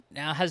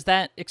Now, has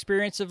that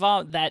experience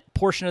evolved? That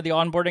portion of the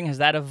onboarding, has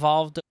that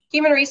evolved?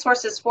 Human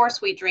resources for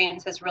Sweet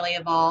Dreams has really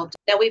evolved.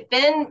 Now, we've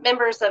been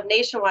members of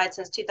Nationwide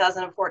since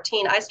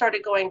 2014. I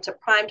started going to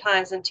prime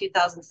times in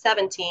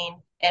 2017,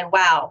 and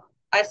wow,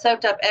 I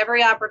soaked up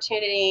every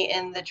opportunity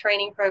in the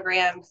training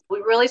programs. We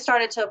really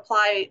started to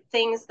apply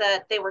things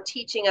that they were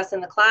teaching us in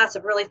the class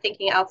of really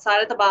thinking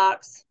outside of the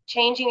box,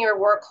 changing your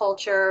work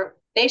culture.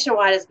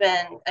 Nationwide has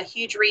been a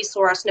huge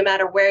resource no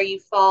matter where you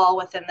fall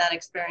within that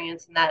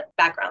experience and that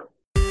background.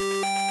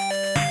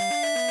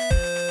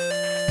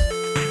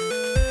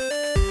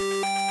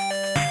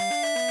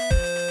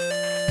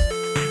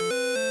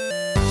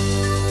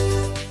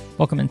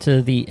 Welcome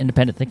into the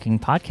Independent Thinking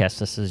Podcast.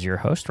 This is your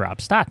host, Rob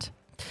Stott.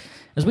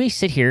 As we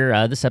sit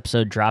here, this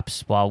episode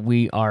drops while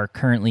we are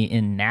currently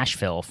in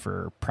Nashville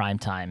for prime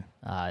time.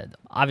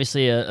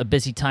 Obviously, a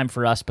busy time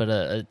for us, but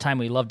a time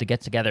we love to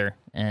get together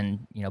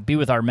and be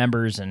with our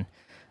members and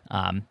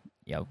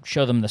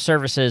show them the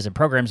services and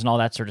programs and all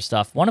that sort of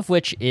stuff. One of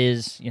which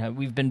is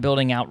we've been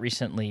building out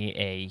recently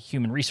a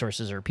human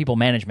resources or people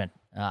management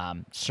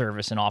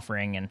service and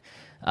offering,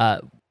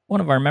 and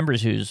one of our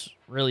members who's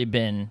really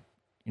been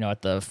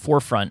at the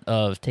forefront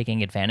of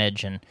taking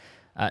advantage and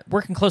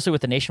working closely with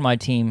the Nationwide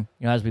team,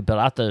 as we build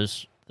out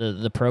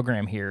the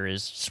program here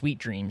is Sweet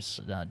Dreams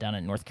down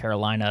in North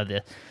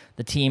Carolina.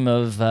 The team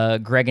of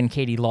Greg and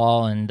Katie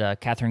Law and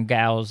Kathryn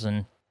Gaus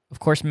and of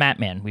course Matt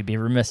Man. We'd be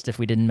remiss if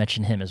we didn't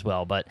mention him as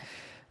well. But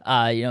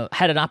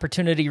had an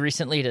opportunity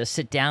recently to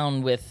sit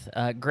down with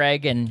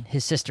Greg and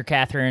his sister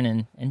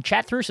Kathryn and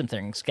chat through some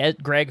things.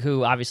 Greg,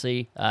 who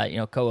obviously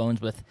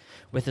co-owns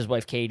with his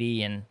wife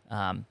Katie and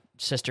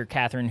sister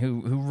Kathryn, who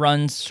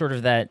runs sort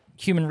of that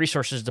human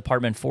resources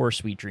department for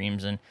Sweet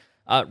Dreams, and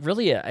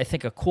really, I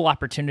think a cool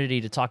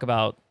opportunity to talk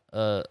about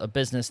a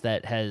business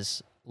that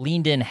has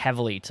leaned in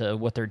heavily to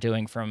what they're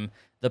doing from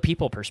the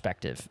people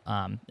perspective,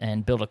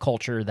 and build a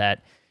culture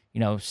that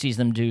sees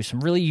them do some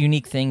really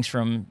unique things,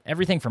 from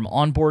everything from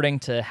onboarding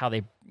to how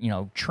they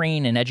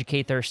train and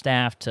educate their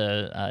staff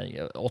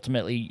to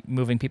ultimately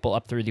moving people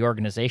up through the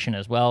organization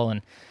as well,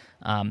 and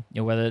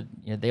whether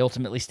they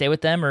ultimately stay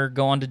with them or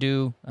go on to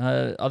do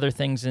other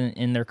things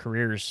in their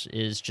careers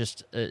is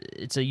just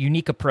it's a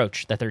unique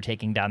approach that they're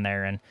taking down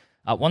there, and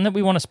one that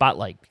we want to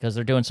spotlight because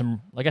they're doing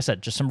some, like I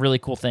said, just some really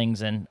cool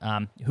things, and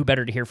who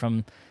better to hear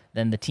from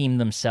than the team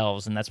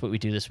themselves, and that's what we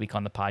do this week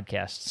on the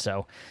podcast.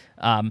 So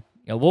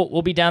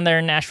we'll be down there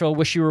in Nashville.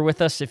 Wish you were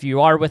with us. If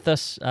you are with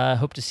us,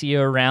 hope to see you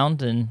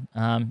around, and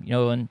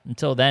and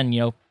until then,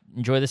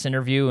 enjoy this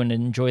interview and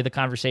enjoy the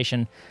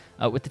conversation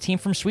with the team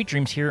from Sweet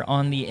Dreams here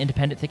on the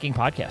Independent Thinking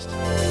Podcast.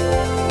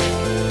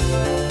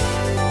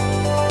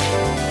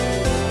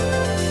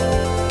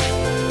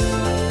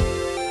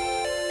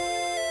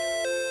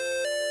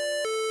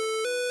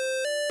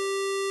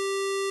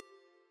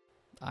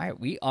 All right,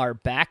 we are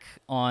back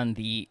on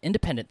the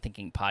Independent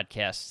Thinking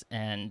Podcast,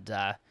 and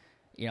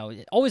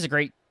always a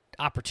great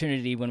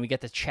opportunity when we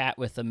get to chat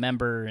with a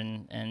member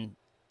and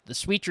the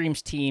Sweet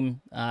Dreams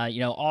team,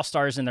 all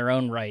stars in their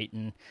own right.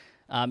 And,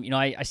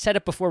 I said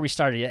it before we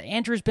started.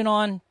 Andrew's been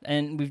on,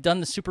 and we've done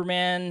the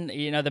Superman,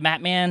 the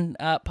Matt Man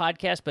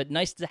podcast, but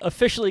nice to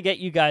officially get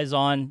you guys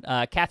on,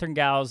 Kathryn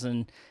Gaus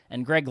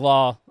and Greg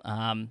Law,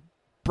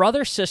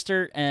 brother,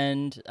 sister,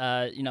 and,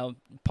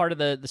 part of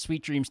the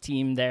Sweet Dreams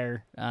team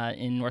there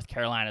in North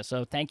Carolina.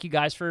 So thank you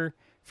guys for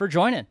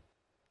joining.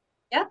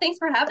 Yeah, thanks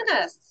for having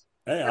us.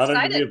 Hey,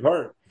 honored to be a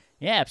part.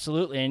 Yeah,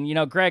 absolutely.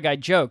 And, Greg, I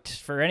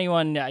joked, for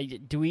anyone,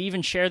 do we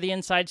even share the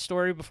inside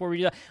story before we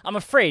do that? I'm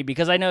afraid,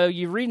 because I know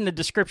you read in the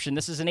description,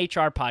 this is an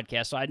HR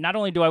podcast, so not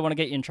only do I want to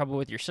get you in trouble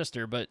with your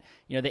sister, but,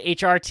 the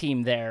HR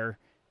team there,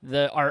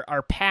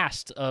 our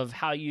past of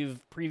how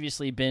you've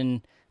previously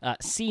been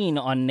seen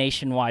on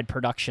Nationwide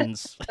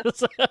productions.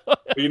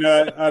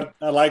 I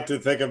like to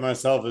think of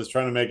myself as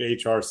trying to make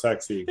HR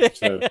sexy.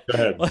 So go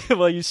ahead.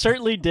 Well, you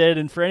certainly did.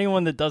 And for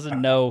anyone that doesn't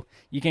know,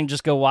 you can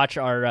just go watch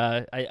our,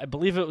 I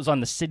believe it was on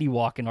the City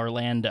Walk in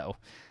Orlando.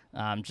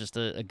 Just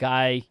a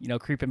guy,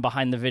 creeping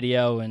behind the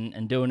video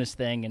and doing his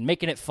thing and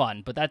making it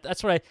fun. But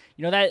that's what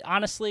that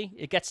honestly,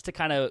 it gets to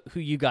kind of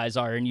who you guys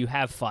are, and you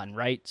have fun,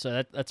 right?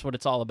 So that's what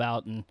it's all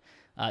about, and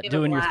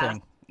doing your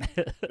thing.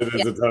 It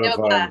is a ton of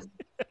fun.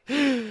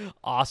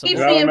 Awesome. I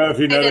don't know if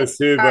you noticed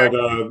too, but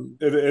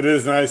it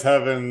is nice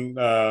having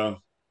our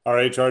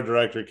HR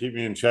director keep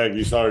me in check.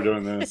 You saw her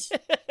doing this.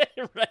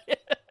 Right.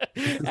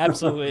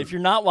 Absolutely. If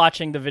you're not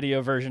watching the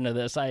video version of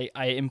this, I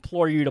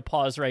implore you to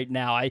pause right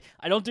now. I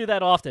don't do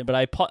that often, but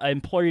I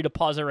implore you to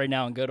pause it right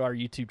now and go to our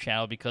YouTube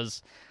channel,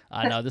 because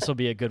no, this will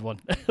be a good one.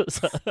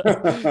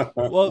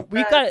 Well,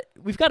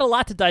 we've got a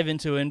lot to dive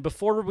into, and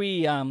before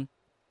we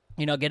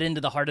get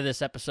into the heart of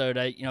this episode,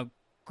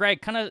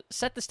 Greg, kind of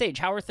set the stage.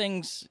 How are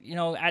things,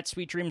 at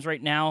Sweet Dreams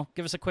right now?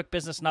 Give us a quick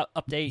business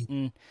update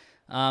and,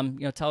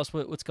 tell us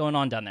what's going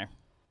on down there.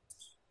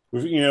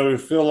 We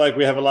feel like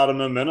we have a lot of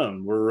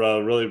momentum.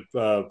 We're really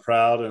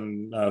proud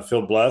and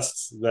feel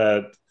blessed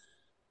that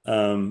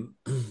in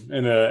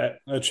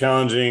a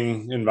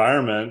challenging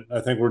environment,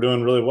 I think we're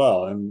doing really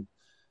well. And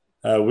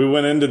we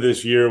went into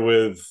this year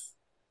with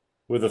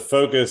with a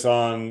focus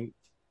on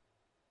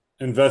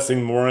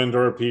investing more into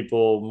our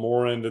people,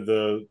 more into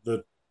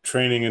the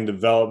training and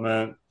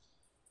development,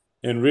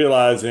 and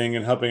realizing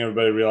and helping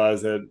everybody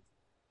realize that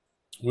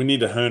we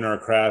need to hone our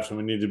craft and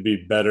we need to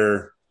be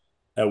better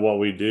at what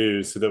we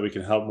do so that we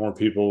can help more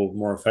people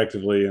more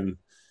effectively. And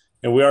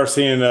we are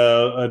seeing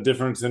a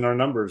difference in our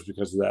numbers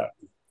because of that.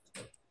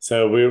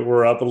 So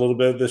we're up a little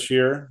bit this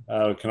year.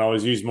 We can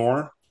always use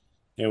more.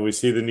 And we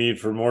see the need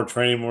for more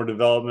training, more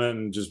development,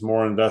 and just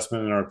more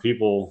investment in our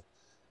people.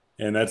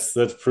 And that's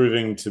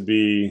proving to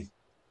be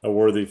a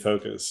worthy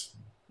focus.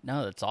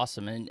 No, that's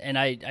awesome. And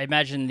I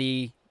imagine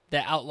the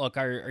outlook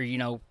are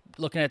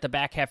looking at the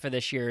back half of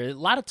this year. A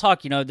lot of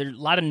talk, there's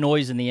a lot of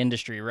noise in the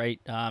industry, right?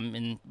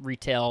 In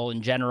retail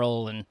in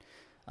general, and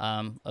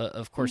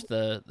of course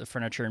the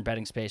furniture and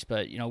bedding space.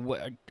 But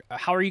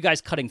how are you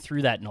guys cutting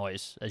through that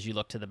noise as you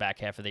look to the back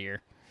half of the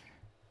year?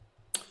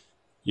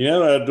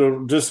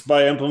 Just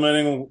by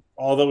implementing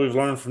all that we've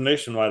learned from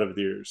Nationwide over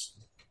the years.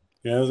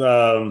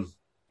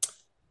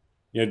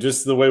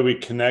 Just the way we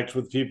connect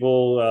with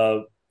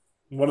people.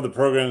 One of the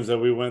programs that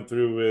we went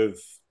through with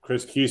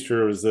Chris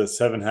Keister was the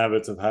 7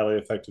 Habits of Highly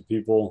Effective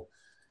People.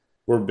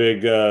 We're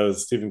big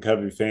Stephen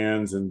Covey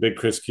fans and big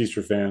Chris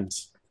Keister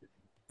fans.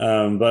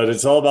 But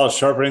it's all about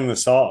sharpening the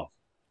saw.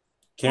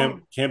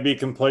 Can't be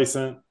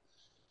complacent.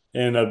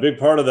 And a big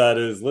part of that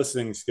is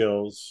listening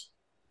skills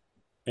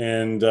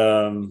and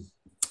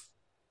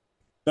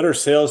better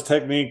sales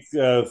technique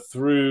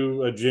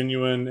through a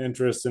genuine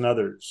interest in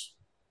others.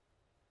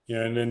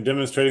 And then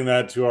demonstrating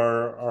that to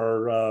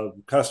our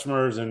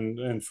customers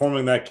and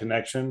forming that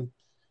connection.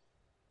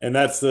 And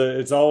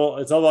it's all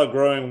about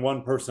growing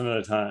one person at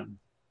a time.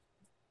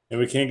 And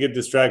we can't get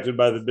distracted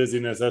by the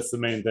busyness. That's the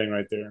main thing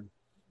right there.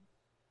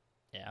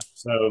 Yeah.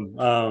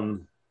 So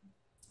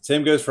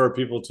same goes for our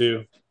people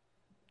too.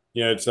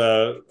 It's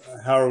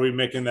how are we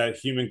making that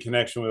human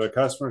connection with our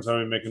customers? How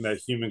are we making that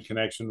human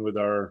connection with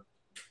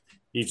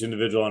each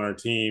individual on our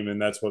team?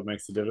 And that's what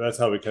makes the difference. That's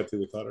how we cut through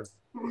the clutter.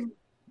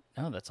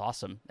 Oh, that's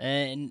awesome.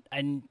 And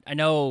I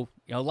know,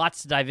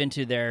 lots to dive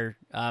into there.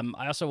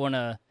 I also want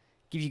to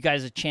give you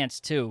guys a chance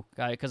too,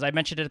 because I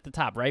mentioned it at the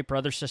top, right?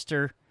 Brother,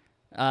 sister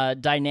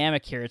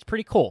dynamic here. It's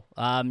pretty cool.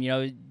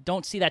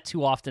 Don't see that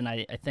too often,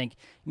 I think.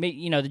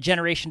 The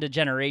generation to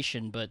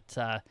generation, but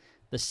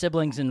the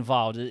siblings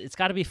involved. It's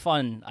got to be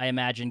fun, I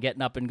imagine,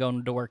 getting up and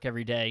going to work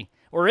every day.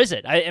 Or is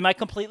it? Am I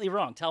completely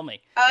wrong? Tell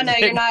me. Oh, no,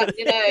 you're not.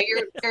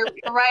 You're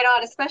right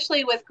on,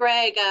 especially with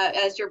Greg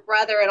as your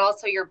brother and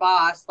also your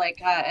boss.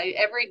 Like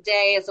every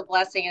day is a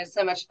blessing and it's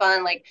so much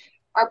fun. Like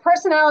our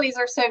personalities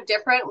are so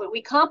different.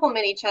 We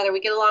complement each other.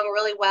 We get along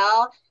really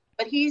well.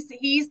 But he's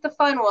the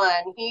fun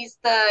one. He's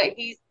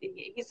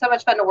so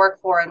much fun to work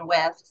for and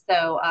with.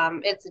 So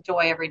it's a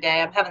joy every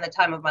day. I'm having the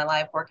time of my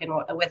life working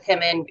with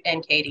him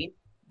and Katie,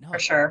 for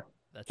sure.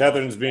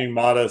 Kathryn's being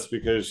modest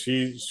because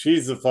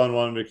she's the fun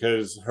one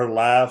because her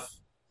laugh,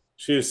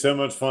 she is so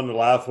much fun to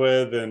laugh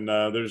with, and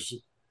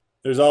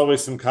there's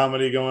always some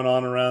comedy going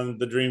on around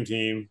the dream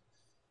team,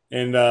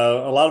 and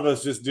a lot of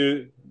us just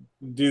do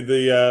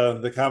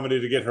the comedy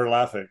to get her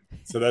laughing.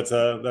 So that's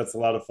a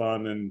lot of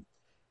fun, and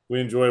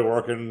we enjoy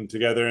working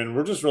together, and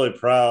we're just really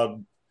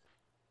proud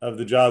of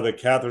the job that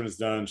Kathryn's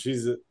done.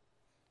 She's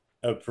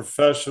a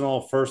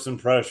professional first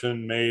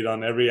impression made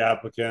on every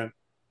applicant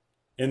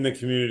in the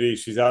community.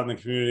 She's out in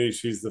the community.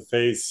 She's the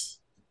face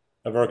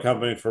of our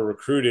company for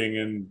recruiting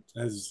and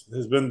has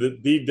been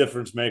the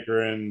difference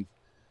maker in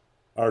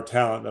our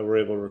talent that we're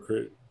able to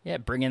recruit. Yeah,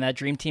 bringing that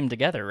dream team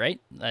together, right?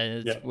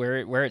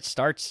 Where it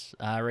starts,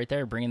 right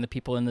there, bringing the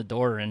people in the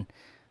door. And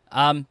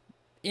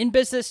in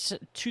business,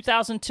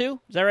 2002,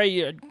 is that right?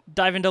 You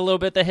dive into a little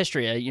bit of the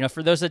history.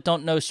 For those that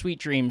don't know Sweet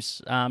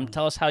Dreams,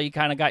 tell us how you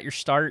kind of got your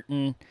start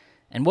and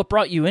what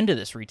brought you into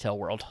this retail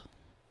world.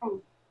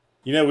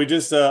 We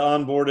just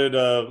onboarded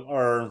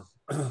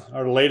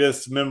our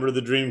latest member of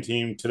the dream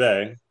team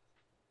today,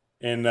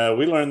 and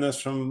we learned this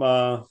from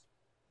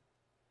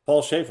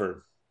Paul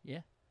Schaefer. Yeah,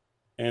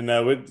 and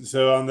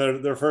so on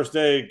their first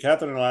day,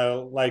 Kathryn and I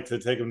like to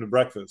take them to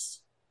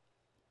breakfast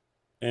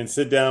and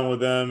sit down with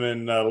them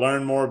and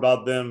learn more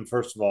about them.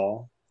 First of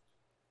all,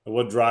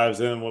 what drives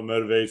them, what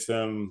motivates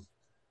them,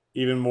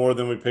 even more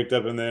than we picked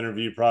up in the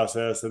interview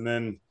process, and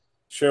then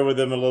share with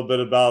them a little bit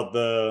about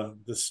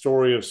the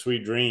story of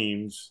Sweet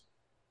Dreams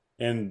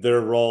and their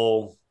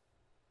role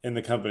in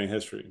the company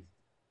history.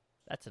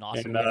 That's an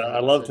awesome. And I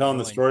love telling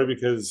the story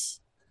because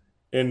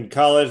in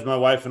college, my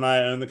wife and I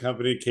owned the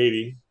company,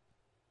 Katie.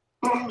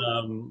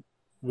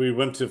 We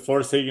went to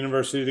Florida State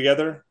University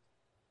together.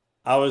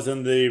 I was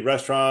in the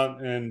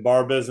restaurant and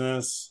bar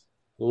business,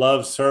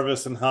 loved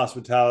service and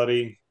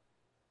hospitality,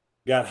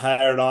 got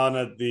hired on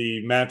at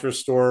the mattress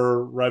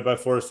store right by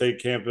Florida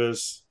State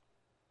campus,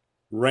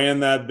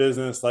 ran that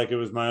business like it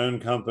was my own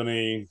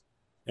company,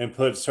 and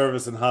put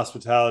service and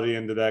hospitality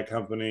into that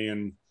company.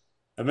 And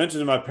I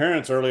mentioned to my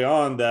parents early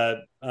on that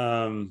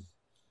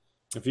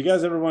if you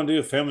guys ever want to do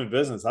a family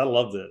business, I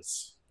love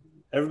this.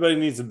 Everybody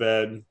needs a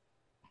bed.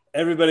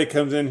 Everybody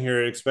comes in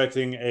here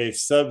expecting a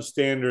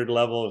substandard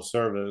level of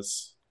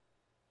service.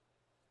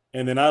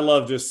 And then I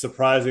love just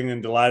surprising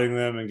and delighting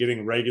them and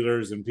getting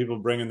regulars and people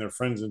bringing their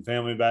friends and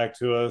family back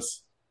to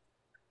us.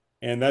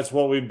 And that's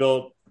what we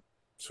built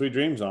Sweet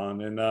Dreams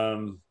on.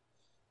 And,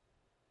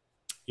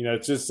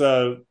 it's just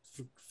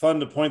fun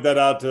to point that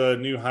out to a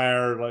new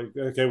hire. Like,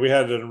 okay, we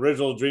had an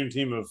original dream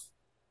team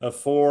of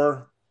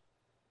four,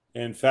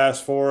 and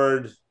fast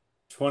forward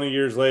 20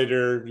 years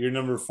later, you're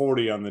number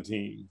 40 on the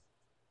team.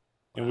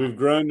 And we've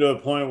grown to a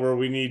point where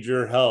we need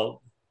your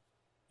help.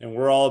 And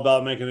we're all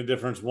about making a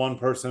difference one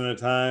person at a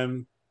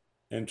time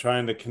and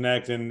trying to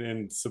connect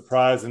and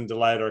surprise and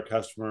delight our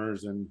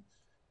customers. And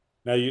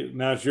now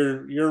it's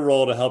your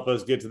role to help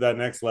us get to that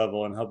next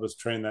level and help us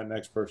train that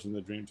next person in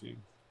the dream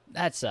team.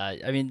 That's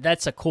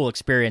that's a cool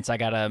experience. I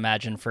gotta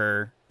imagine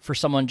for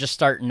someone just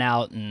starting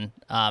out and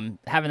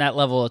having that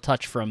level of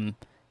touch from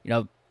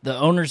the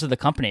owners of the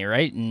company,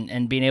 right?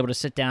 And being able to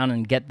sit down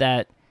and get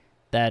that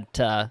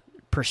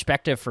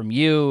perspective from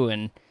you,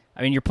 and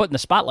I mean, you're putting the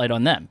spotlight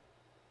on them.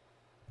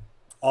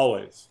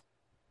 Always,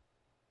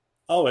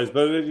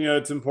 but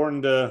it's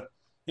important to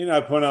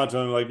I point out to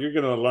them, like, you're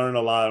going to learn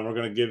a lot, and we're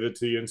going to give it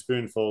to you in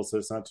spoonfuls, so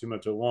it's not too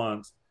much at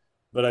once.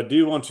 But I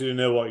do want you to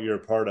know what you're a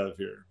part of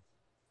here.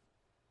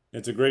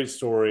 It's a great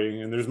story,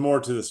 and there's more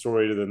to the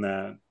story than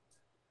that.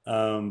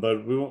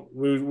 But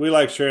we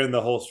like sharing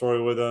the whole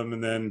story with them,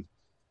 and then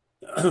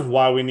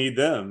why we need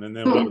them, and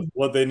then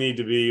what they need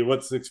to be,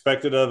 what's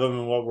expected of them,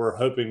 and what we're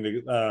hoping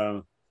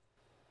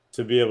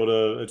to be able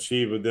to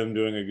achieve with them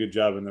doing a good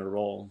job in their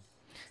role.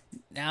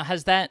 Now,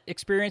 has that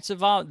experience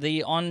evolved?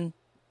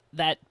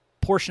 That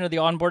portion of the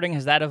onboarding,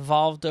 has that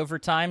evolved over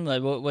time?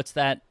 Like, what's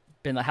that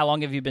been? How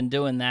long have you been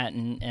doing that?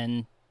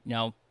 And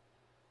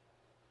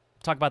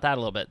talk about that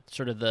a little bit.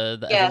 Sort of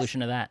the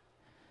evolution of that.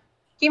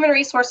 Human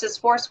resources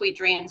for Sweet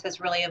Dreams has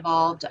really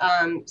evolved.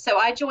 So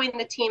I joined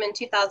the team in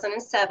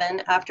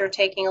 2007 after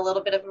taking a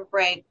little bit of a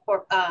break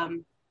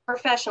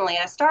professionally.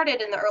 I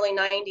started in the early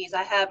 90s.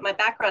 My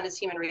background is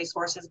human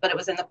resources, but it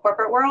was in the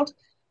corporate world.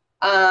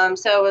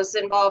 So I was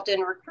involved in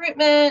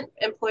recruitment,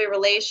 employee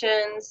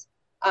relations,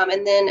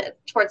 and then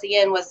towards the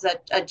end was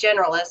a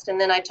generalist.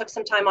 And then I took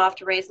some time off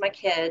to raise my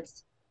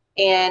kids.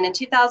 And in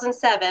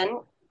 2007,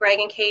 Greg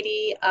and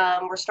Katie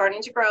were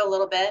starting to grow a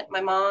little bit.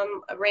 My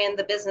mom ran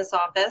the business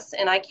office,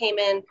 and I came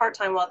in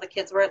part-time while the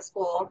kids were at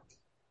school.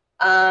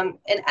 And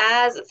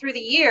through the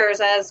years,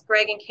 as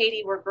Greg and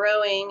Katie were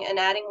growing and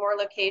adding more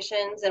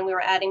locations, and we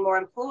were adding more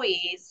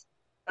employees,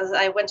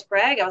 I went to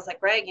Greg. I was like,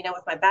 Greg,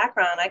 with my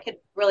background, I could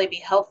really be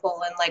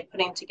helpful in like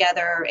putting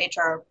together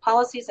HR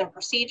policies and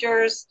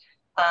procedures,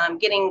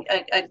 getting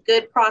a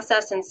good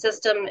process and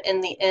system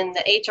in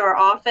the HR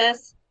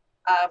office.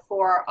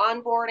 For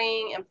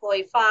onboarding,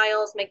 employee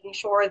files, making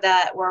sure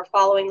that we're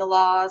following the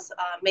laws,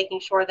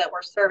 making sure that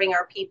we're serving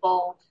our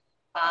people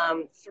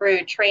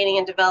through training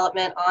and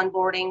development,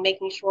 onboarding,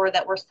 making sure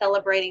that we're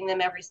celebrating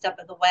them every step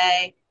of the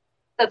way.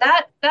 So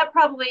that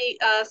probably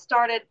I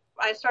started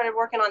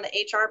working on the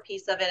HR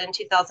piece of it in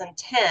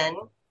 2010.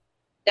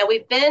 Now,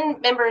 we've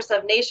been members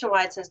of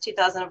Nationwide since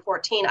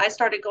 2014. I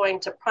started going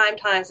to prime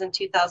times in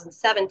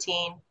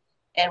 2017,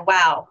 and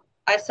wow,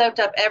 I soaked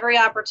up every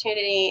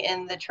opportunity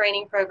in the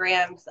training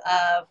programs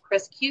of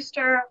Chris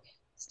Kuster,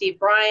 Steve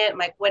Bryant,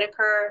 Mike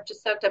Whitaker,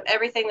 just soaked up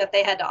everything that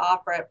they had to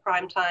offer at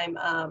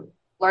Primetime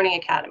Learning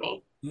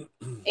Academy.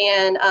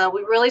 And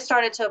we really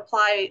started to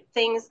apply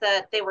things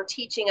that they were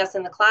teaching us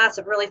in the class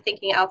of really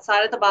thinking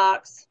outside of the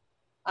box,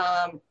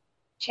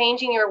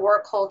 changing your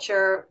work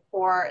culture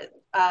for,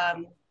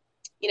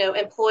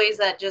 employees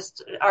that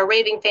just are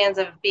raving fans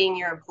of being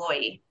your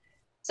employee.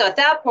 So at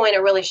that point,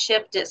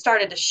 it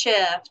started to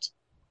shift.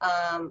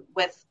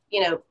 With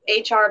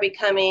HR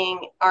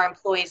becoming our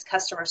employees'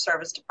 customer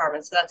service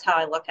department. So that's how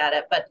I look at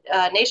it. But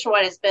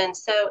Nationwide has been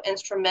so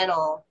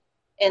instrumental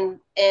in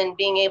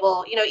being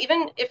able,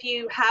 even if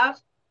you have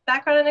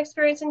background and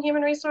experience in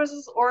human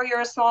resources, or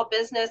you're a small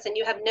business and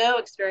you have no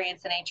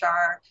experience in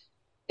HR,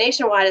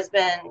 Nationwide has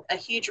been a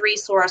huge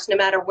resource no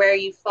matter where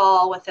you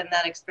fall within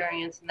that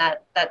experience and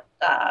that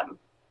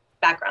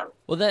background.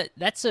 Well,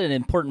 that's an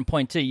important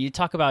point too. You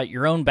talk about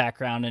your own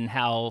background and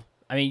how,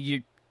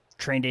 you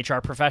trained HR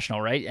professional,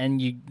 right?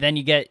 And then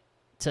you get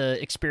to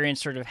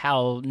experience sort of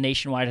how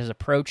Nationwide has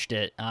approached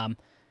it.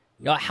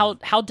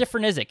 How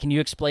different is it? Can you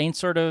explain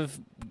sort of,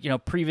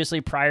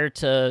 previously prior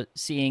to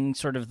seeing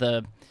sort of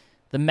the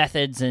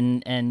methods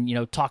and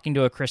talking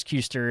to a Chris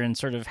Kuster and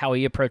sort of how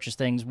he approaches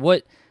things?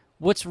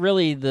 What's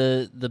really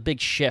the big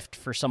shift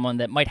for someone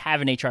that might have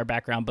an HR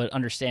background but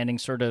understanding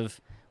sort of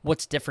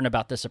what's different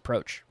about this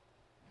approach?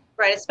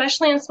 Right,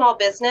 especially in small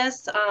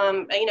business.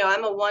 I'm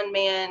a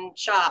one-man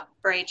shop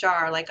for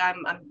HR. Like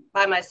I'm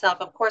by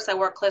myself. Of course, I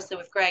work closely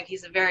with Greg.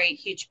 He's a very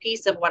huge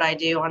piece of what I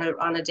do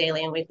on a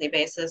daily and weekly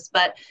basis.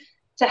 But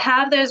to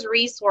have those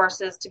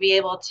resources to be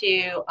able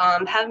to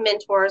have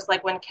mentors,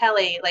 like when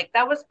Kelly, like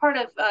that was part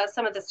of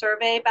some of the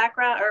survey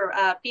background or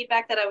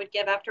feedback that I would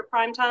give after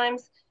prime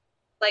times.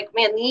 Like,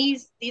 man,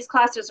 these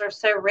classes are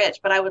so rich,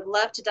 but I would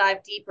love to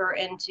dive deeper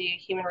into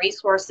human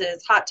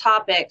resources, hot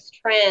topics,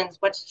 trends,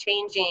 what's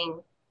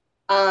changing.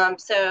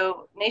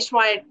 So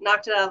Nationwide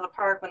knocked it out of the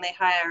park when they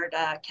hired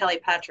Kelly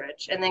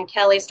Patridge. And then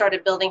Kelly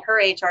started building her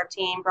HR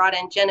team, brought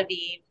in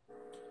Genevieve.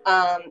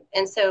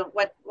 And so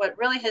what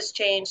really has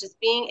changed is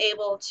being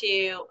able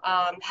to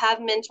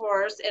have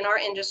mentors in our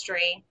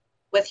industry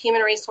with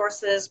human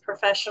resources,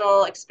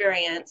 professional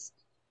experience.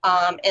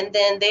 And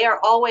then they are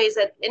always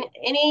at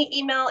any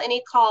email,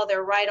 any call,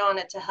 they're right on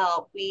it to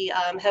help. We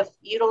have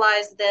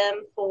utilized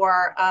them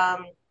for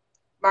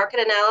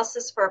market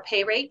analysis for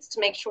pay rates to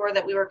make sure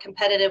that we were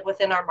competitive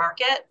within our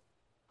market.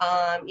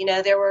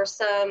 There were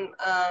some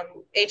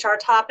HR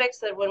topics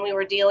that when we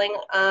were dealing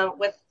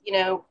with,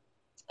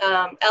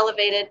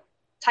 elevated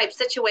type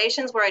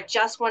situations where I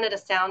just wanted a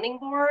sounding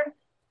board.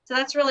 So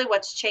that's really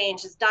what's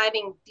changed, is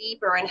diving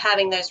deeper and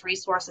having those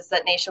resources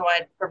that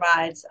Nationwide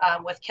provides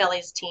with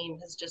Kelly's team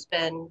has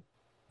been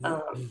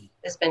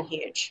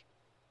huge.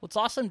 Well, it's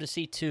awesome to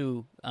see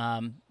too.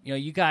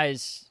 You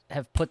guys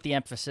have put the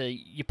emphasis.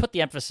 You put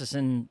the emphasis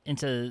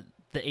into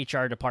the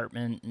HR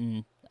department,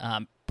 and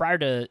prior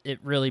to it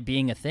really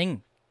being a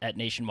thing at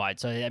Nationwide.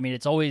 So I mean,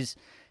 it's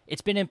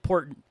been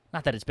important.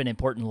 Not that it's been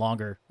important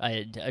longer.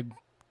 I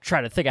try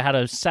to think of how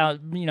to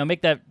sound,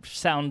 make that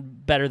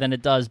sound better than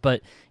it does. But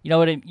you know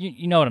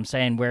what I'm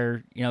saying.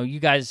 Where you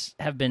guys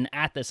have been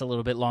at this a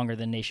little bit longer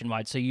than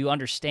Nationwide, so you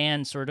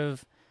understand sort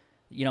of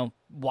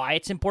why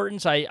it's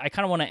important. So I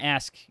kind of want to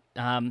ask,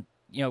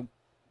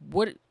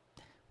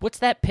 what's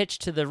that pitch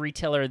to the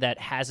retailer that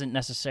hasn't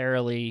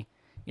necessarily,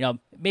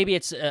 maybe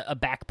it's a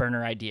back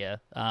burner idea,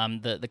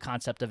 the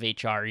concept of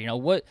HR.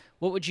 What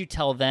would you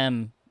tell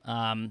them,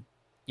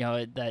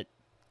 that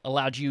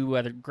allowed you,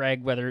 whether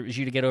it was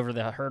you to get over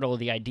the hurdle of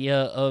the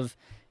idea of,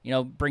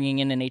 bringing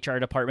in an HR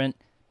department?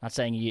 Not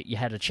saying you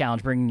had a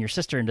challenge bringing your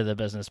sister into the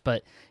business,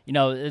 but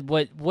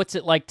what's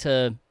it like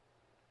to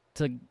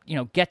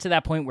get to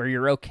that point where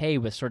you're okay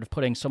with sort of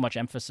putting so much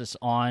emphasis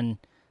on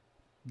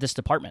this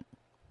department?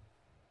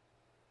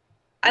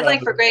 I'd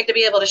like for Greg to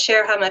be able to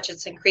share how much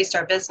it's increased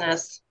our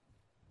business.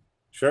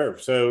 Sure.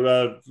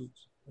 So,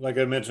 like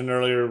I mentioned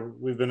earlier,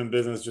 we've been in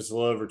business just a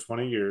little over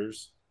 20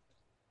 years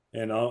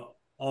and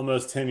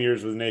almost 10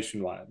 years with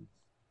Nationwide.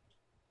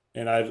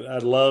 And I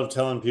love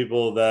telling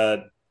people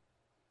that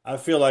I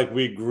feel like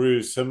we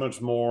grew so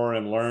much more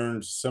and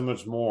learned so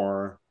much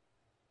more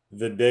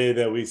the day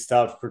that we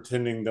stopped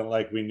pretending that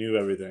like we knew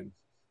everything.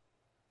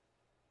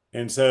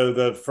 And so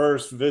the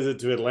first visit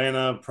to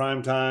Atlanta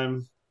prime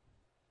time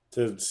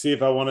to see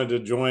if I wanted to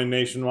join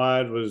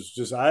Nationwide was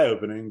just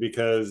eye-opening,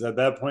 because at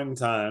that point in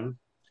time,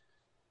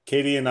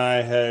 Katie and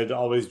I had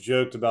always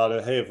joked about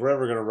it. Hey, if we're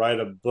ever going to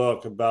write a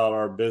book about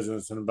our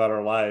business and about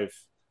our life,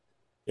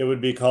 it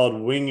would be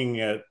called Winging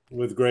It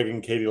with Greg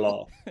and Katie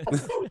Law.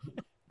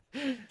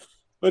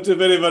 Which, if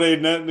anybody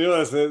knew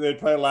us, they'd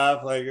probably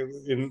laugh.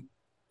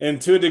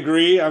 And to a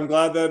degree, I'm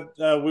glad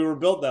that we were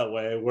built that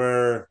way,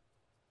 where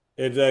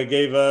it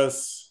gave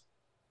us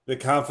the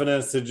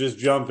confidence to just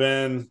jump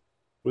in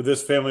with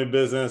this family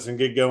business and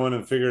get going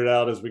and figure it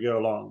out as we go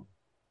along.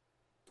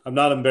 I'm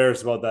not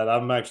embarrassed about that.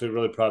 I'm actually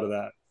really proud of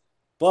that.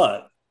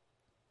 But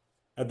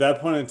at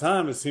that point in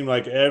time, it seemed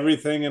like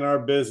everything in our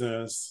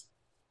business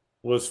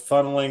was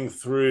funneling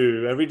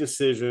through, every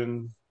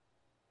decision,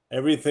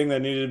 everything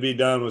that needed to be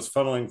done was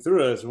funneling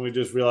through us. And we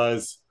just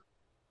realized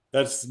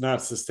that's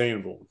not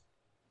sustainable.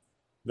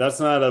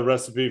 That's not a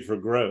recipe for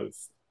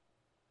growth.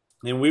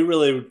 And we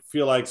really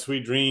feel like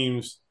Sweet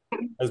Dreams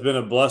has been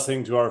a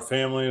blessing to our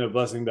family and a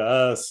blessing to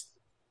us.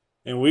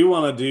 And we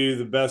want to do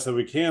the best that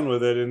we can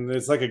with it. And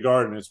it's like a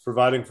garden. It's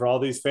providing for all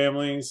these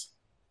families.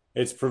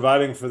 It's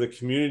providing for the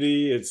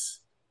community.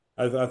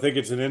 I think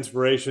it's an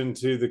inspiration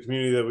to the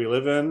community that we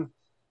live in,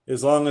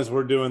 as long as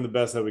we're doing the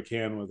best that we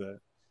can with it.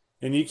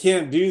 And you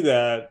can't do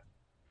that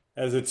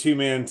as a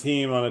two-man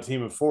team on a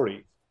team of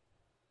 40.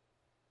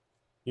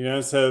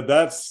 So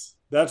that's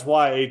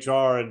why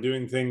HR and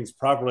doing things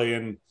properly.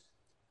 And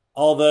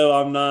although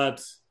I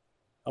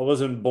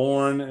wasn't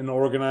born an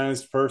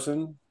organized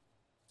person,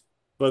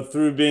 but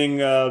through being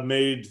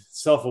made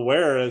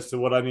self-aware as to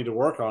what I need to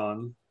work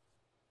on,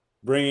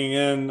 bringing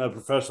in a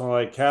professional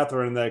like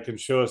Kathryn that can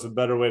show us a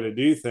better way to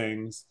do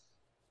things,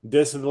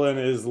 discipline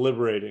is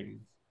liberating.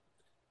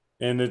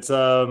 And it's,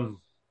 doing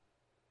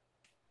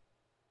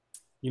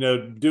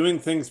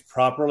things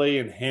properly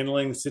and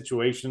handling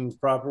situations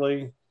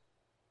properly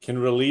can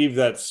relieve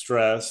that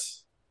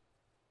stress.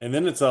 And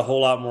then it's a whole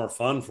lot more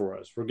fun for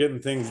us. We're getting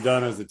things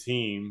done as a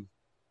team.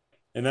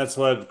 And that's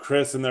what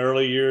Chris in the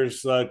early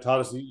years taught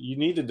us. You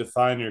need to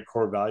define your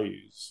core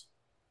values.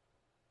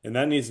 And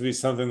that needs to be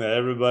something that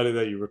everybody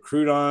that you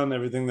recruit on,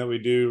 everything that we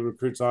do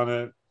recruits on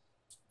it.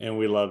 And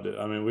we loved it.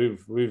 I mean,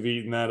 we've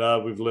eaten that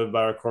up. We've lived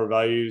by our core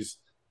values.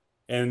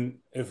 And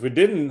if we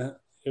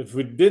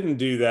didn't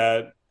do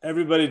that,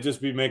 everybody'd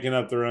just be making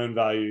up their own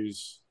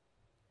values.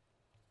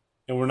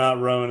 And we're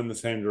not rowing in the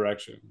same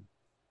direction.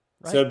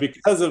 Right. So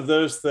because of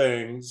those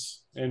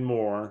things and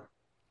more,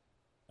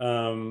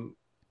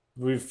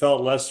 we've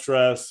felt less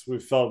stress.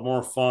 We've felt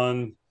more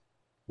fun.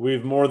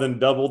 We've more than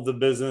doubled the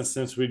business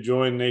since we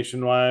joined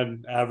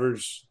Nationwide,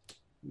 average,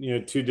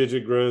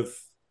 2-digit growth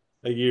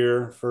a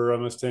year for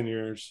almost 10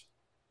 years.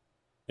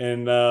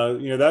 And,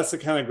 that's the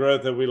kind of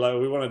growth that we like.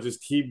 We want to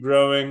just keep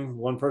growing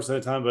one person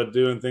at a time, but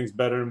doing things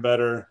better and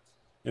better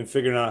and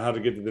figuring out how to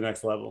get to the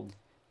next level.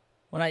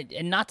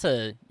 And not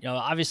to,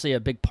 obviously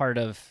a big part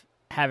of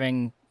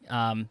having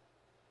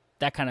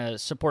that kind of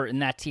support in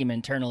that team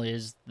internally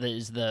is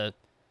the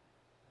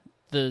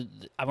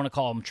I want to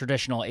call them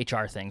traditional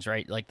HR things,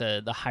 right? Like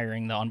the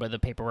hiring, the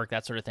paperwork,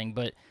 that sort of thing.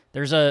 But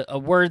there's a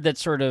word that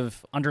sort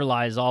of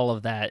underlies all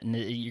of that, and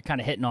you're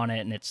kind of hitting on it,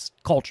 and it's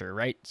culture,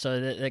 right? So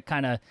that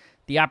kind of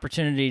the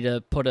opportunity to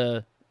put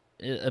a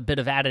bit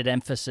of added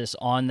emphasis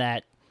on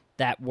that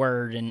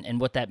word and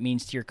what that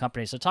means to your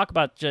company. So talk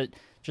about just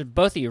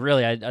both of you,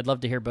 really. I'd love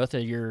to hear both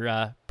of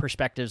your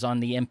perspectives on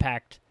the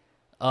impact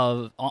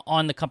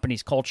on the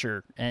company's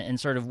culture and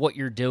sort of what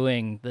you're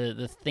doing,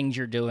 the things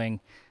you're doing,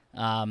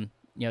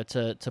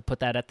 to put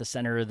that at the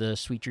center of the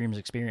Sweet Dreams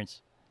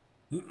experience.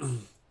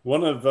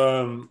 One of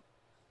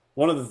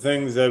the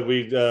things that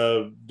we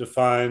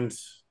defined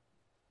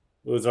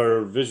was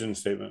our vision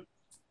statement.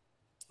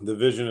 The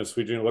vision of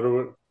Sweet Dreams. What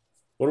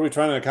are we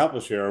trying to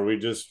accomplish here? Are we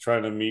just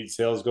trying to meet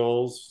sales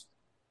goals?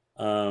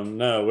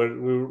 No.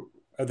 We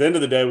at the end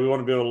of the day, we want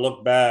to be able to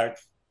look back,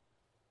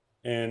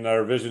 and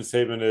our vision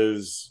statement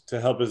is to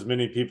help as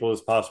many people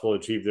as possible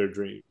achieve their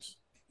dreams.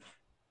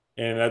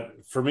 And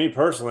for me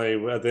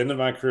personally, at the end of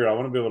my career, I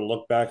want to be able to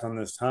look back on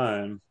this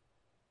time.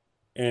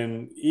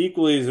 And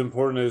equally as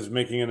important as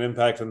making an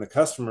impact on the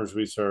customers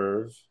we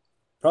serve,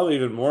 probably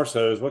even more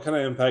so, is what kind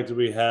of impact do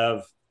we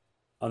have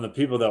on the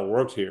people that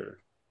worked here?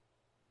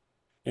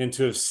 And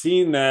to have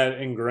seen that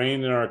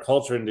ingrained in our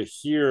culture and to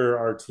hear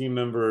our team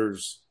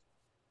members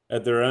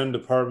at their own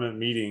department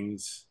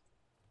meetings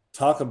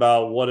talk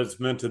about what it's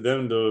meant to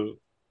them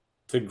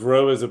to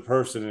grow as a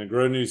person and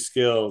grow new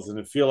skills and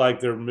to feel like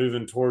they're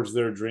moving towards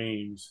their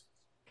dreams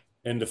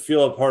and to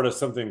feel a part of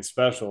something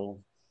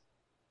special.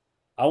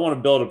 I want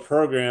to build a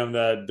program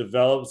that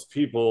develops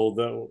people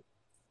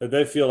that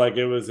they feel like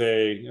it was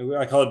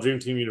I call it Dream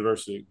Team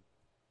University.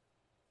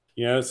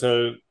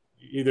 So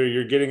either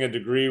you're getting a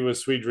degree with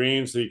Sweet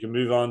Dreams so you can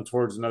move on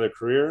towards another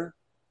career,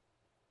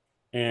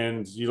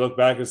 and you look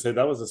back and say,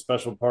 that was a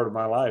special part of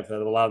my life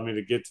that allowed me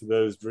to get to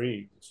those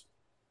dreams.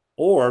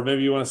 Or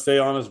maybe you want to stay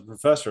on as a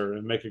professor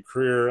and make a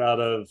career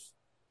out of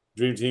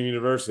Dream Team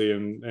University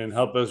and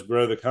help us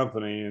grow the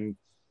company. And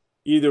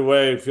either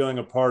way, feeling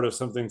a part of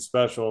something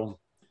special.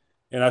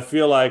 And I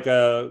feel like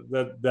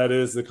that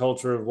is the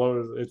culture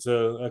of it's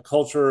a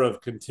culture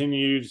of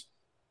continued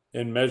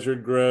and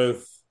measured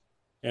growth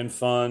and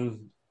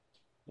fun.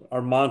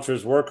 Our mantra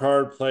is work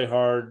hard, play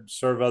hard,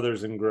 serve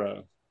others, and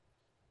grow.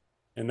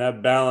 And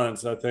that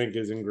balance, I think,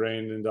 is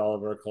ingrained into all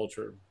of our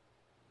culture.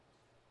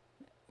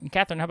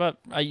 Kathryn, how about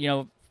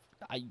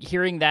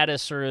hearing that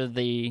as sort of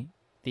the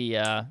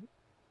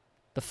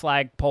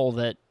flagpole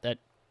that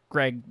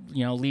Greg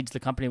leads the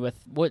company with?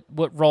 What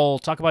role?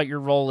 Talk about your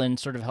role in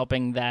sort of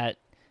helping that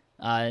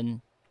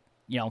come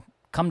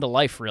to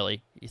life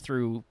really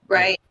through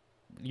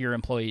your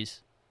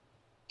employees.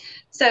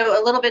 So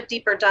a little bit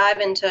deeper dive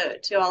into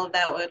all of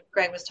that, what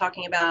Greg was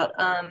talking about.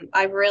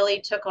 I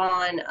really took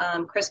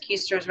on Chris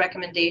Kuster's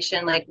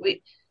recommendation. Like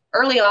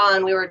early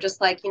on, we were just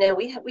like,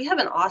 we have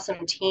an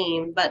awesome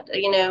team, but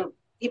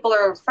people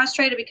are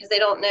frustrated because they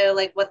don't know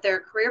like what their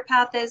career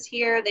path is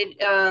here. They,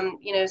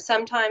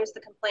 sometimes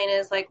the complaint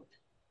is like,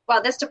 wow,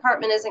 this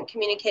department isn't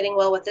communicating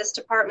well with this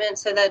department.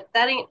 So that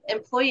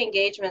employee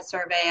engagement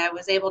survey, I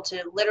was able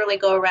to literally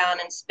go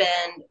around and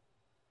spend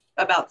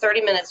about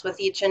 30 minutes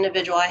with each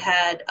individual. I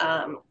had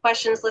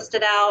questions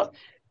listed out,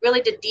 really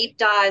did deep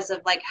dives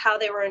of like how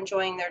they were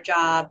enjoying their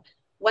job,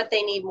 what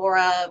they need more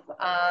of,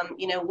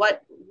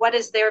 what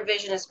is their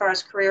vision as far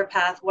as career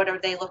path, what are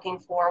they looking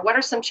for, what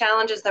are some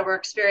challenges that we're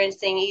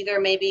experiencing either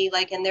maybe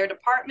like in their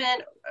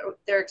department or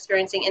they're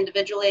experiencing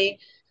individually,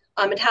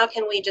 and how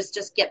can we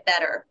just get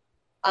better.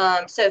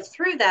 So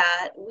through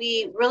that,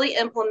 we really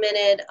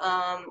implemented,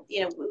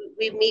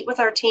 we meet with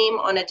our team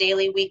on a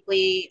daily,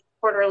 weekly,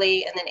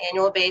 quarterly, and then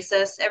annual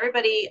basis.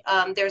 Everybody,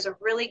 there's a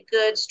really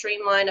good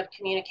streamline of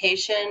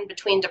communication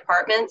between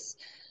departments.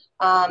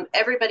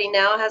 Everybody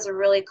now has a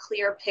really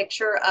clear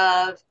picture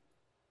of,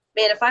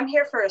 man, if I'm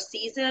here for a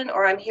season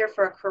or I'm here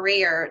for a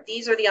career,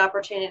 these are the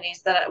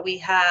opportunities that we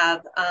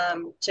have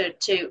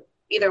to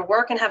either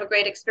work and have a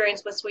great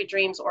experience with Sweet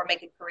Dreams or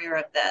make a career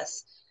of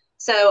this.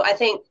 So I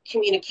think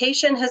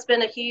communication has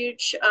been a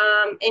huge,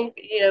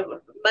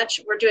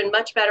 we're doing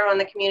much better on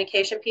the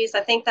communication piece. I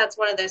think that's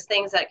one of those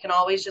things that can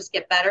always just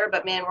get better,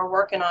 but man, we're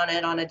working on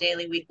it on a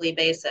daily, weekly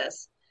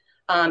basis.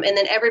 And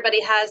then everybody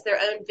has their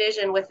own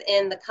vision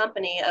within the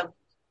company of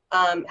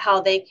how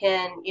they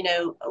can,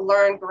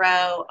 learn,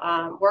 grow,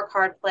 work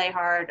hard, play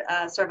hard,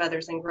 serve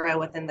others, and grow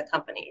within the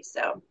company.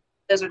 So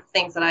those are the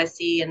things that I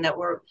see and that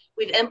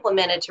we've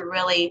implemented to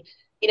really,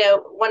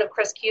 one of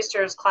Chris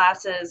Kuster's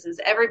classes is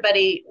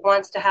everybody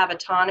wants to have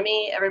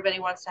autonomy. Everybody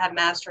wants to have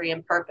mastery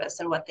and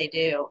purpose in what they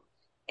do.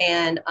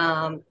 And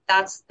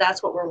that's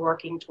what we're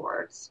working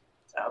towards.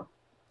 So,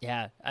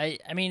 yeah, I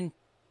mean,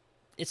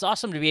 it's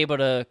awesome to be able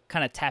to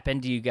kind of tap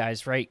into you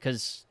guys, right?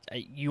 Because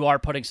you are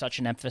putting such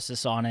an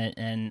emphasis on it,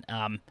 and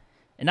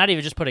not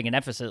even just putting an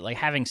emphasis, like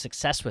having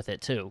success with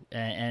it too,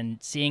 and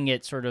seeing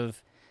it sort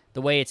of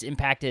the way it's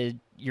impacted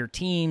your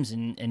teams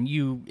and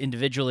you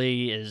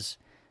individually is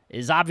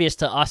obvious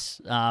to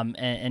us,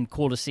 and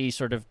cool to see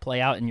sort of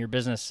play out in your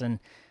business. And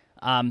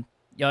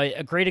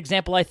a great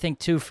example, I think,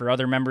 too, for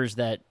other members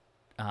that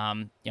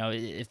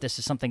if this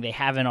is something they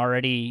haven't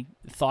already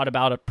thought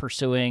about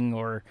pursuing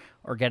or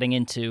getting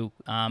into,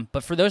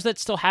 but for those that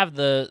still have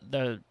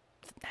the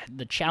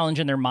challenge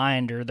in their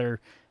mind, or they're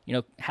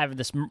have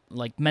this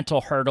like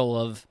mental hurdle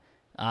of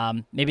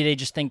maybe they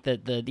just think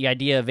that the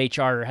idea of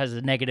HR has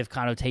a negative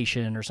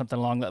connotation or something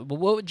along that. But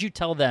what would you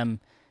tell them,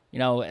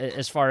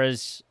 as far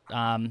as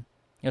some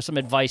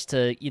advice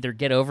to either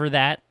get over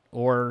that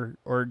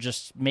or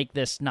just make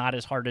this not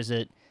as hard as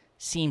it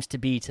seems to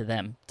be to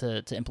them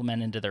to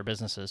implement into their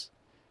businesses?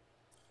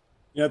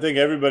 I think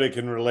everybody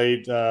can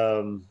relate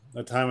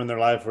a time in their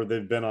life where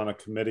they've been on a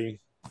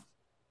committee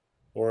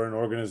or an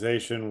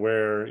organization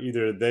where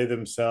either they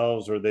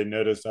themselves or they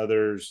noticed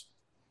others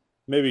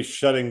maybe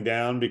shutting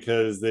down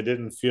because they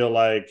didn't feel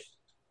like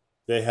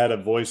they had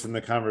a voice in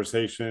the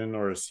conversation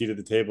or a seat at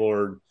the table,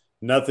 or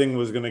nothing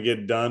was going to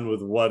get done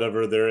with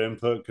whatever their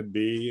input could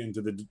be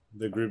into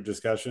the group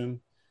discussion.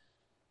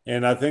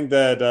 And I think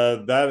that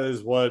that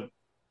is what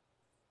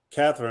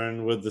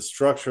Kathryn, with the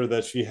structure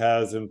that she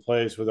has in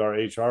place with our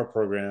HR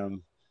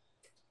program,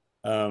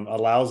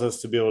 allows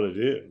us to be able to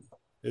do.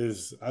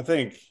 Is, I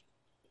think,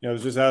 I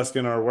was just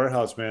asking our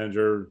warehouse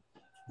manager,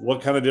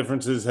 what kind of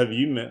differences have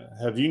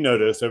you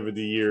noticed over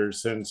the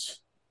years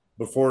since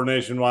before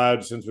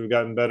Nationwide, since we've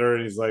gotten better?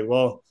 And he's like,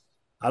 well,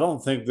 I don't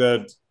think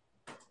that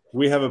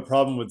we have a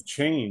problem with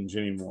change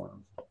anymore.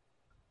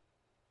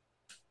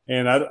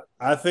 And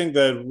I think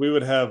that we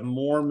would have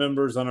more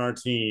members on our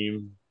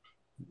team,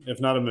 if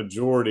not a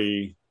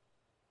majority,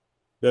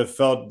 that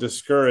felt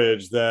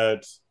discouraged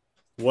that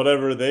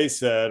whatever they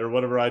said or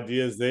whatever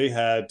ideas they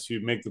had to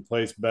make the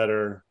place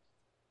better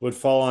would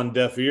fall on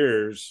deaf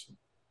ears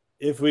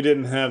if we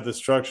didn't have the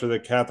structure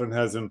that Kathryn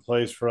has in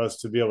place for us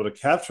to be able to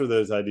capture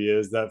those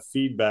ideas, that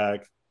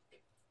feedback.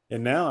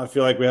 And now I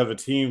feel like we have a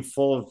team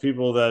full of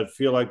people that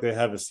feel like they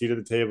have a seat at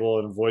the table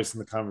and a voice in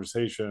the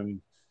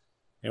conversation,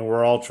 and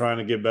we're all trying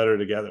to get better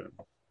together.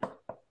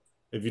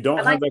 If you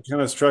don't have that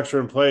kind of structure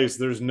in place,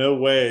 there's no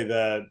way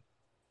that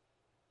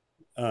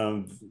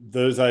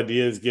those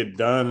ideas get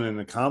done and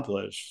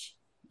accomplished.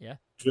 Yeah.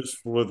 Just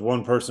with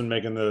one person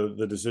making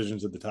the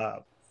decisions at the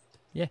top.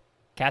 Yeah.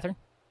 Kathryn?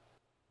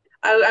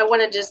 I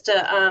wanted just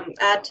to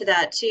add to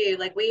that too.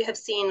 Like, we have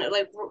seen,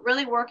 like, we're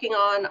really working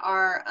on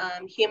our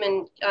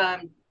human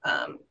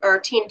our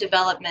team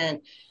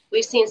development.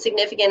 We've seen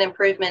significant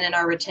improvement in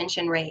our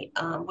retention rate,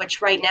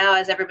 which right now,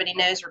 as everybody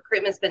knows,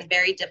 recruitment's been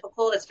very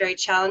difficult. It's very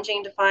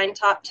challenging to find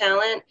top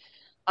talent.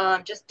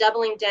 Just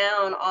doubling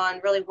down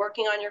on really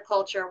working on your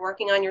culture,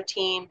 working on your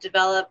team,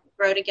 develop,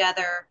 grow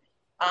together.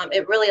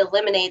 It really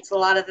eliminates a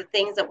lot of the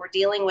things that we're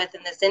dealing with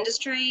in this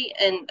industry,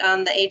 and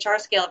on the HR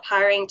scale of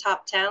hiring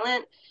top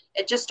talent.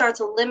 It just starts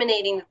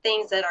eliminating the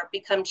things that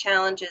become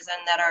challenges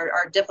and that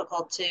are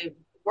difficult to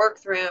work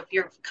through if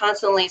you're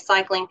constantly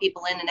cycling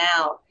people in and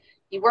out.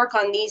 You work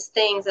on these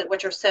things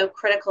which are so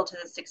critical to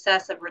the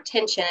success of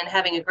retention and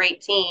having a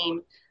great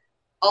team.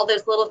 All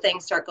those little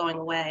things start going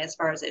away as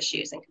far as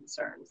issues and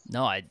concerns.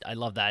 No, I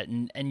love that.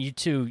 And you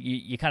too,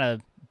 you kind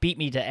of beat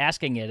me to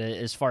asking it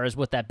as far as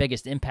what that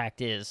biggest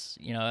impact is,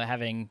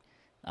 having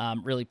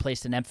really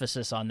placed an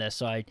emphasis on this.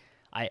 So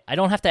I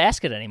don't have to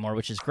ask it anymore,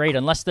 which is great,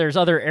 unless there's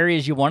other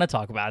areas you want to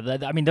talk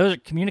about. I mean, those are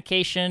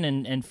communication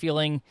and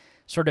feeling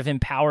sort of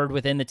empowered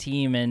within the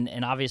team,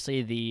 and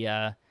obviously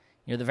the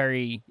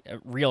very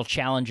real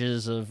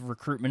challenges of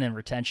recruitment and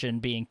retention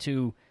being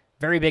two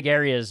very big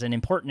areas and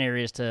important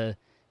areas to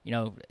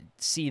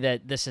see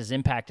that this has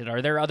impacted.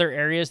 Are there other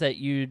areas that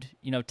you'd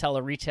tell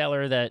a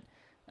retailer that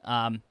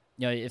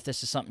if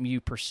this is something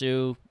you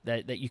pursue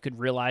that you could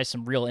realize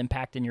some real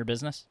impact in your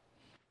business?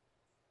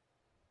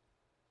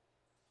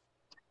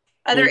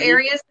 Other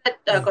areas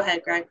that go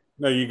ahead, Greg.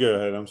 No, you go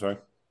ahead. I'm sorry.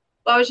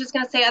 Well, I was just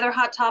going to say other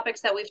hot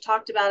topics that we've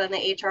talked about in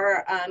the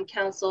HR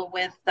council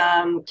with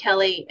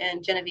Kelly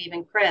and Genevieve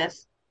and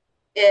Chris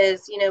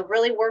is,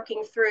 really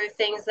working through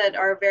things that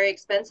are very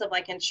expensive,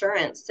 like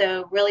insurance.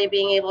 So really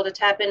being able to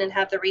tap in and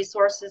have the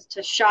resources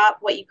to shop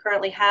what you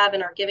currently have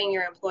and are giving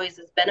your employees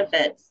as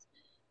benefits.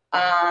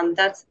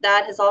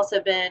 That has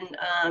also been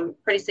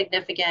pretty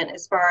significant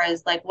as far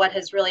as like what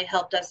has really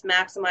helped us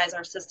maximize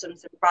our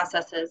systems and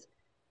processes.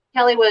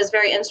 Kelly was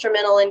very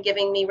instrumental in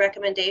giving me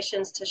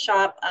recommendations to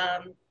shop,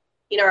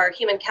 our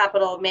human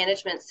capital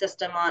management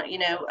system on,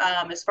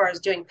 as far as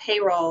doing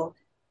payroll.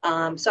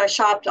 So I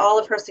shopped all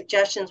of her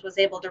suggestions, was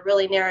able to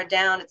really narrow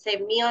down. It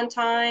saved me on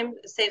time,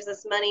 it saves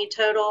us money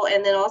total.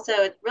 And then also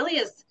it really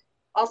is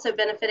also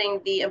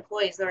benefiting the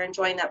employees. They're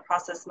enjoying that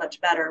process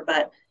much better.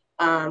 But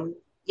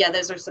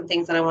those are some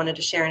things that I wanted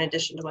to share in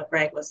addition to what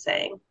Greg was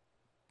saying.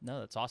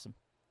 No, that's awesome.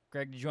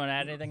 Greg, did you want to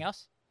add anything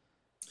else?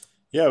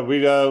 Yeah, we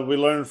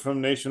learned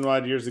from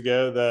Nationwide years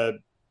ago that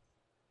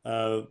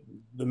the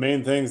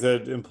main things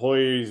that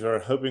employees are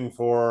hoping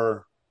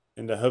for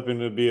and hoping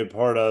to be a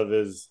part of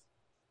is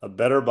a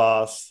better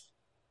boss,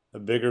 a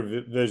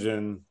bigger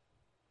vision,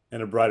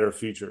 and a brighter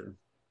future.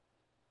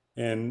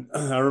 And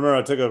I remember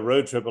I took a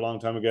road trip a long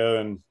time ago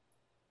and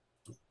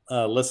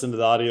listened to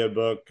the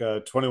audiobook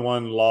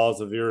 21 Laws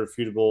of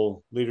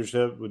Irrefutable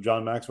Leadership with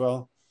John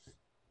Maxwell.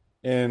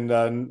 And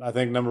I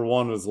think number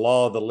one was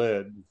law of the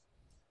lid.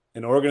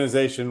 An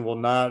organization will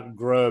not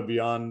grow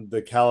beyond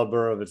the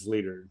caliber of its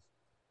leader.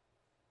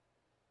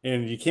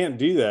 And you can't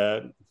do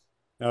that.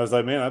 And I was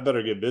like, man, I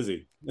better get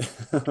busy.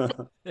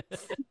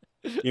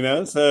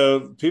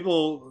 So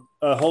people,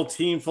 a whole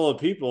team full of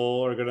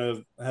people are going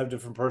to have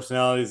different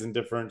personalities and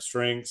different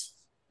strengths,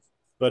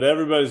 but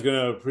everybody's going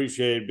to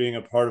appreciate being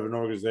a part of an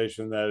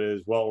organization that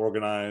is well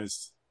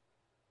organized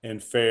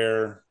and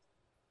fair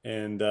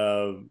and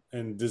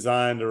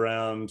designed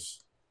around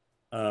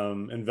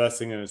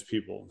investing in its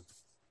people.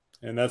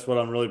 And that's what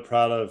I'm really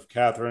proud of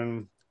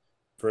Kathryn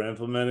for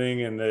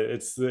implementing. And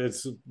it's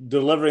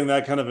delivering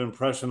that kind of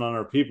impression on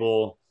our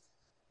people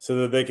so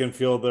that they can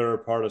feel they're a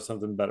part of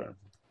something better.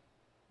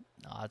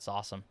 Oh, that's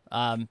awesome.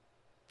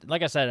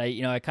 Like I said,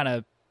 it kind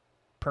of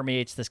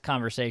permeates this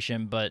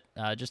conversation, but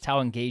just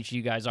how engaged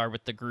you guys are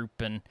with the group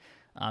and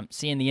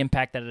seeing the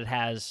impact that it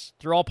has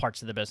through all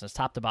parts of the business,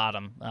 top to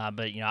bottom.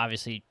 But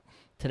obviously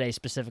today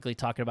specifically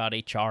talking about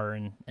HR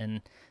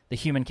and the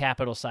human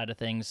capital side of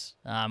things,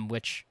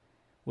 which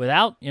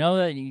without,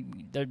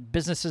 the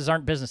businesses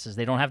aren't businesses.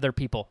 They don't have their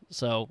people.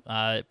 So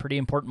pretty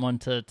important one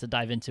to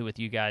dive into with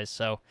you guys.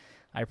 So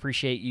I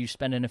appreciate you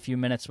spending a few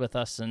minutes with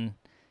us and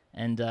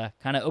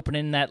kind of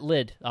opening that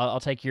lid. I'll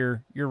take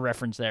your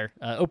reference there,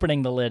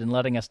 opening the lid and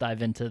letting us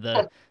dive into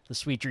the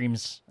Sweet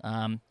Dreams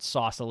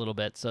sauce a little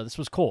bit. So this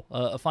was cool,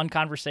 a fun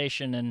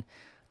conversation. And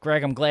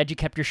Greg, I'm glad you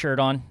kept your shirt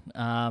on.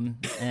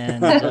 We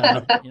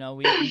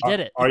did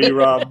it. Are you,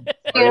 Rob?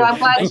 I'm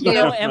glad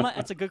to.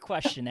 That's a good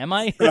question. Am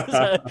I?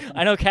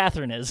 I know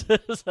Kathryn is.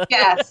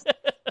 Yes.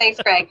 Thanks,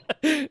 Greg.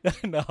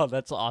 No,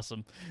 that's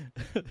awesome.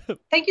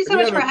 Thank you so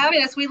much for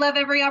having us. We love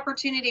every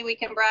opportunity we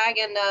can brag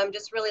and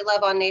just really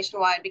love on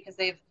Nationwide because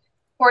they've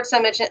poured so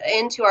much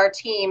into our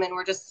team and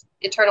we're just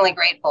eternally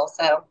grateful.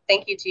 So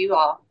thank you to you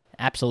all.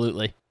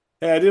 Absolutely.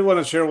 Hey, I did want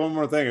to share one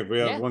more thing if we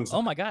have one.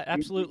 Oh my God,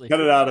 absolutely. Cut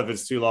it out if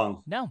it's too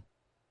long. No.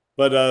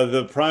 But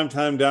the prime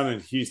time down in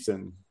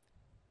Houston,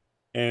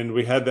 and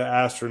we had the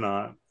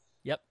astronaut.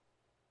 Yep.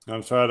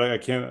 I'm sorry, I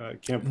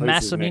can't place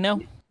Massimino? his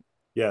name.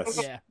 Yes.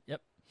 Yeah.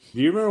 Yep. Do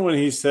you remember when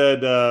he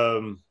said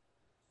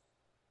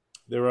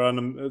they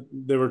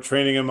were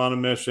training him on a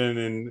mission,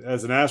 and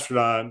as an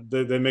astronaut,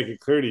 they make it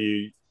clear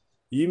to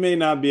you may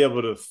not be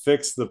able to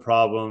fix the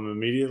problem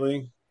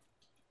immediately,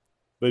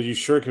 but you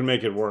sure can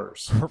make it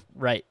worse.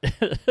 Right.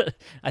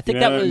 I think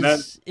that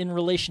was in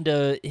relation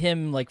to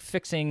him like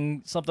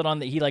fixing something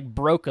on he like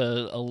broke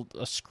a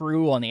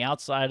screw on the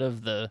outside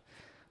of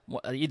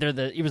either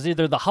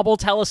the Hubble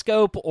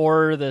telescope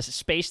or the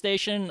space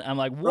station. I'm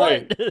like, what?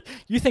 Right.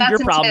 You think your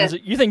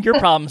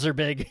problems are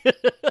big.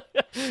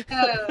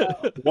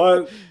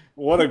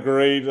 What a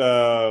great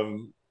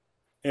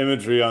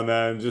imagery on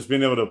that, and just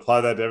being able to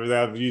apply that to everything.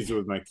 I've used it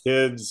with my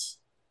kids.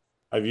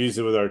 I've used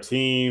it with our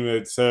team.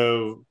 It's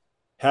so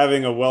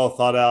having a well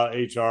thought out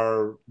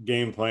HR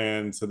game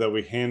plan so that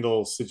we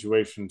handle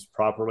situations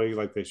properly,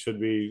 like they should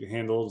be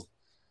handled,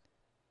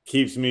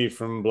 keeps me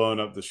from blowing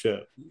up the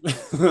ship.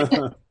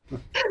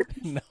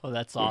 No,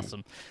 that's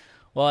awesome.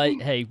 Well,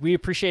 hey, we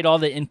appreciate all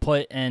the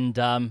input, and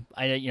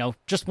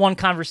just one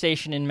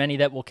conversation in many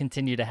that we'll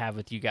continue to have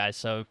with you guys.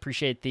 So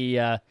appreciate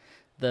the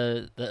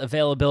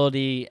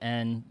availability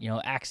and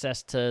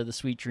access to the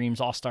Sweet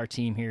Dreams All-Star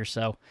team here.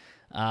 So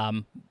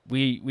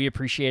we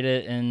appreciate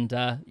it, and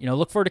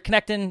look forward to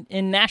connecting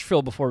in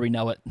Nashville before we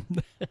know it.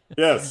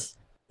 Yes.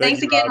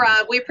 Thanks again,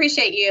 Rob. We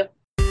appreciate you.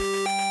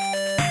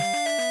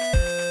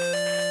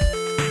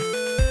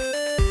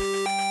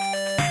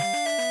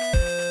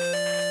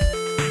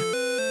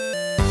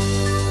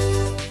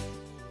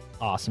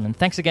 Awesome. And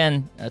thanks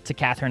again to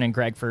Kathryn and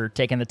Greg for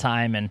taking the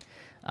time and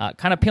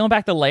kind of peeling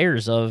back the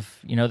layers of,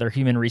 their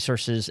human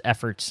resources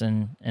efforts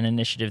and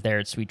initiative there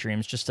at Sweet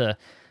Dreams. Just a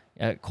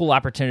cool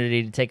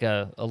opportunity to take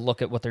a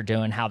look at what they're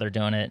doing, how they're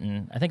doing it.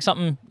 And I think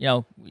something,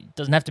 it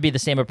doesn't have to be the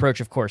same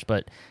approach, of course,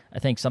 but I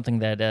think something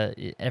that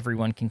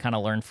everyone can kind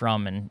of learn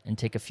from and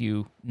take a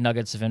few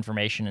nuggets of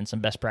information and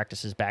some best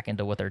practices back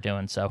into what they're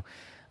doing. So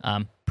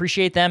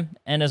appreciate them.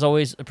 And as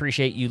always,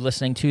 appreciate you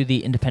listening to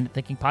the Independent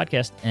Thinking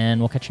Podcast, and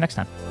we'll catch you next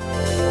time.